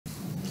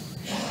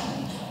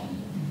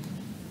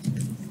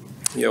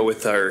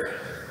With our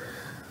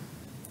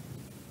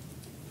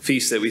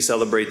feast that we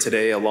celebrate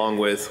today, along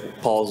with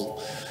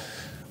Paul's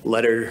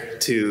letter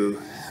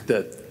to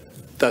the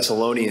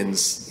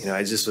Thessalonians,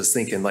 I just was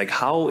thinking like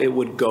how it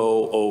would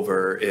go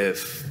over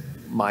if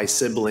my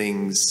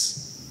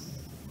siblings'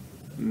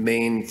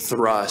 main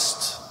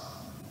thrust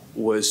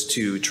was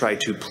to try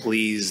to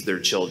please their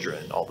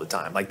children all the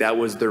time. Like that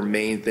was their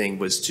main thing,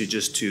 was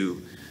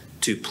to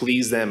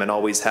please them and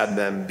always have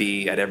them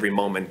be at every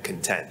moment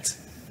content.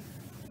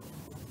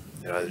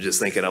 I was just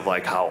thinking of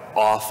like how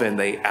often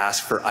they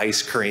ask for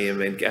ice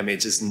cream, and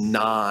just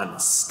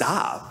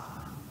non-stop.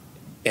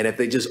 And if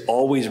they just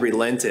always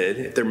relented,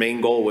 if their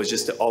main goal was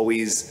just to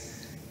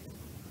always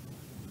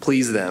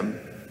please them,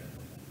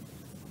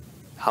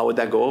 how would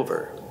that go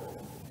over?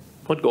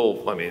 Would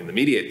go, in the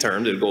immediate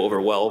terms, it would go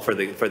over well for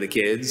the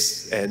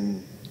kids,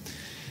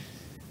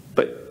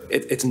 but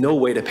it's no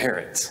way to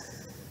parent,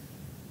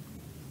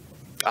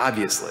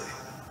 obviously.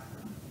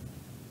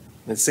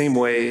 In the same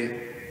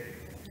way,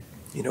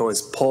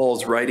 as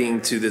Paul's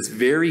writing to this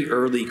very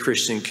early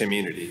Christian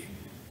community,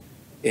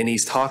 and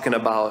he's talking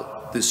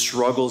about the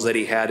struggles that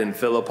he had in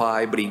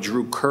Philippi, but he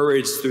drew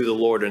courage through the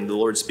Lord, and the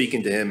Lord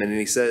speaking to him, and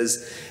he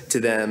says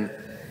to them,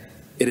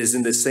 it is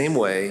in the same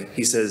way,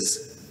 he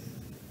says,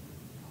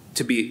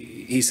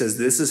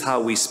 this is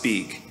how we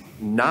speak,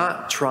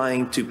 not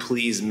trying to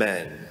please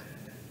men,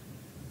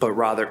 but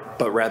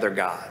rather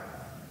God.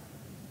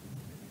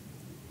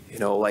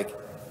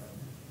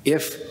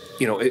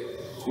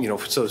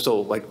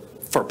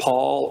 For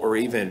Paul, or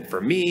even for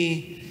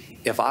me,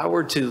 if I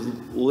were to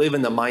live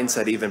in the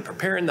mindset, even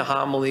preparing the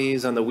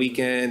homilies on the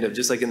weekend, of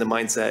just like in the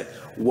mindset,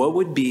 what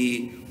would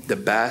be the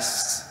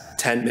best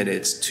 10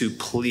 minutes to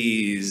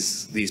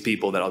please these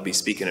people that I'll be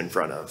speaking in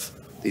front of,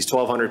 these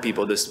 1,200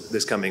 people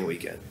this coming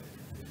weekend?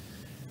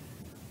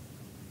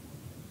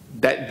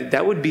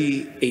 That would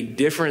be a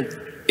different,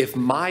 if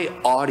my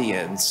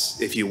audience,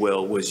 if you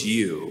will, was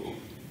you,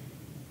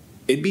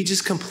 it'd be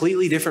just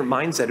completely different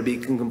mindset. It'd be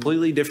a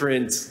completely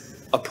different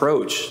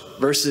approach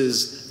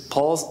versus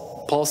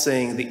Paul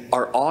saying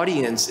our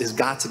audience has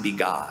got to be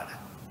God,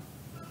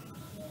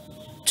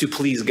 to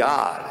please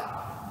God,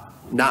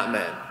 not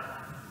men.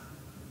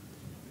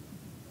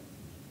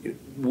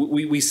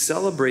 We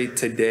celebrate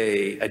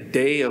today a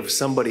day of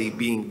somebody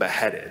being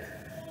beheaded.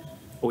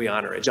 We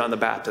honor it, John the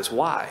Baptist.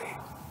 Why?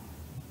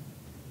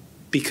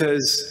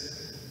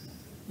 Because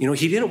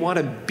he didn't want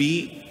to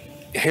beat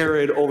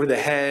Herod over the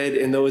head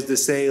and those that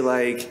say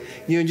like,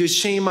 just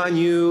shame on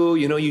you,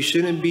 you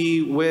shouldn't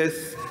be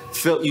with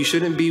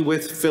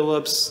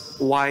Philip's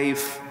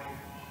wife.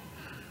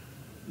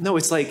 No,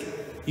 it's like,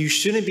 you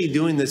shouldn't be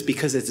doing this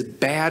because it's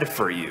bad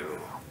for you.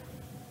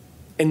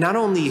 And not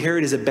only,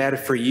 Herod, is it bad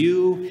for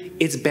you,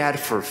 it's bad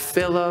for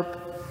Philip,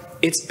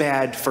 it's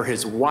bad for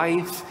his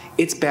wife,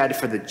 it's bad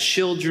for the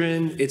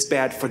children, it's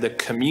bad for the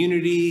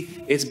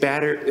community, it's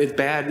bad,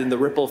 and the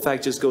ripple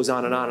effect just goes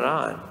on and on and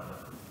on.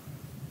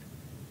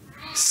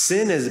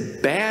 Sin is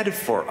bad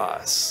for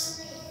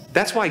us.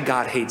 That's why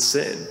God hates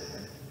sin.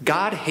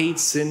 God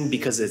hates sin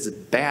because it's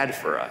bad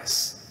for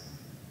us.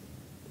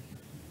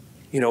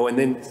 And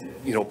then,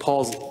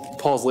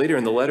 Paul's later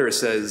in the letter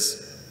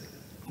says,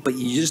 but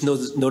you just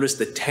notice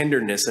the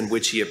tenderness in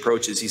which he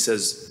approaches. He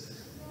says,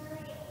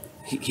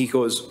 he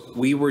goes,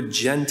 we were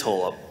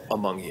gentle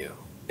among you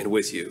and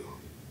with you,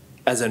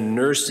 as a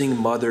nursing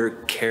mother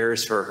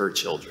cares for her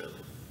children.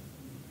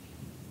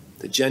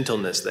 The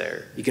gentleness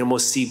there. You can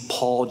almost see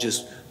Paul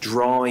just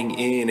drawing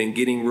in and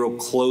getting real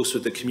close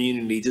with the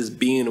community, just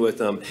being with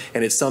them.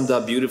 And it's summed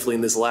up beautifully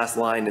in this last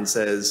line and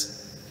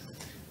says,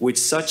 with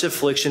such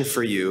affliction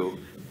for you,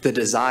 the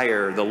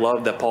desire, the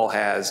love that Paul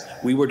has,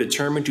 we were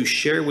determined to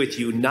share with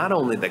you not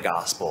only the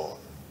gospel,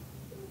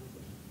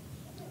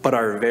 but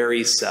our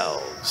very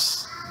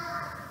selves.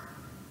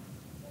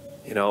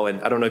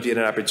 And I don't know if you had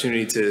an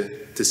opportunity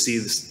to see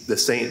the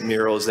saint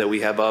murals that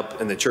we have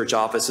up in the church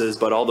offices,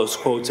 but all those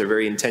quotes are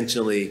very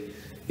intentionally,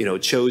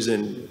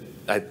 chosen,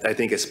 I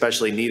think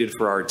especially needed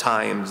for our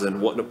times. And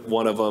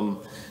one of them,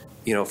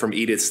 from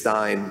Edith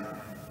Stein,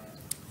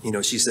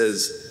 she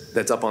says,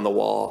 that's up on the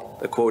wall,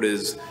 the quote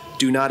is,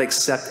 do not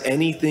accept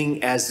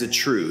anything as the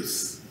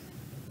truth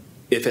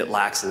if it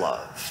lacks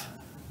love.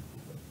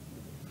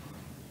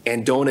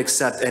 And don't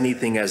accept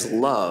anything as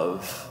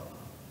love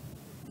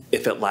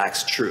if it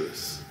lacks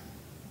truth.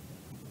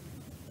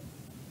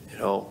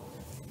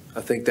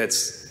 I think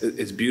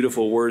it's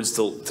beautiful words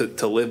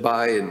to live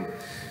by. And,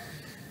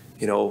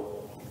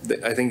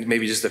 I think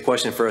maybe just a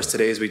question for us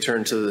today as we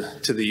turn to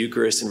the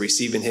Eucharist and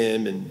receiving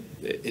him. And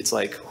it's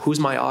like, who's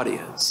my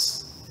audience?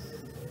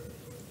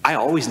 I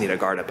always need to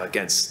guard up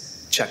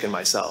against checking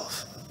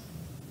myself.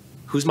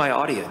 Who's my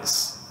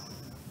audience?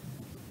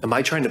 Am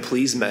I trying to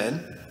please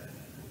men?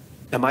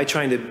 Am I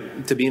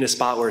trying to be in a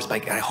spot where it's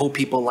like, I hope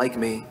people like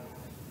me?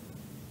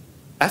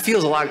 That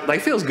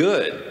feels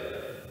good.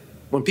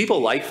 When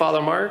people like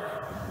Father Mark,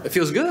 it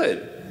feels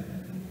good.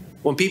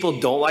 When people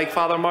don't like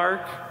Father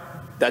Mark,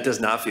 that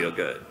does not feel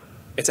good.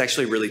 It's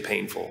actually really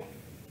painful.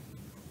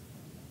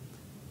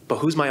 But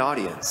who's my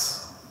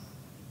audience?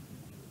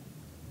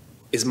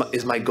 Is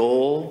my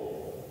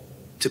goal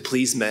to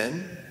please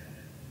men?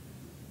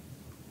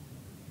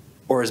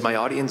 Or is my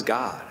audience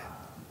God,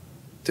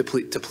 to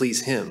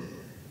please him?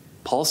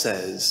 Paul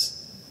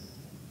says,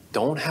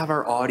 don't have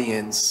our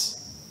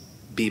audience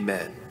be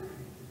men,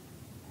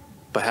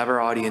 but have our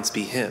audience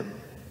be him.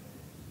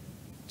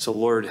 So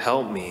Lord,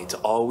 help me to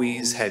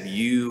always have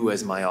you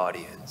as my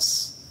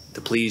audience, to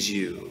please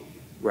you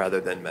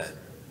rather than men.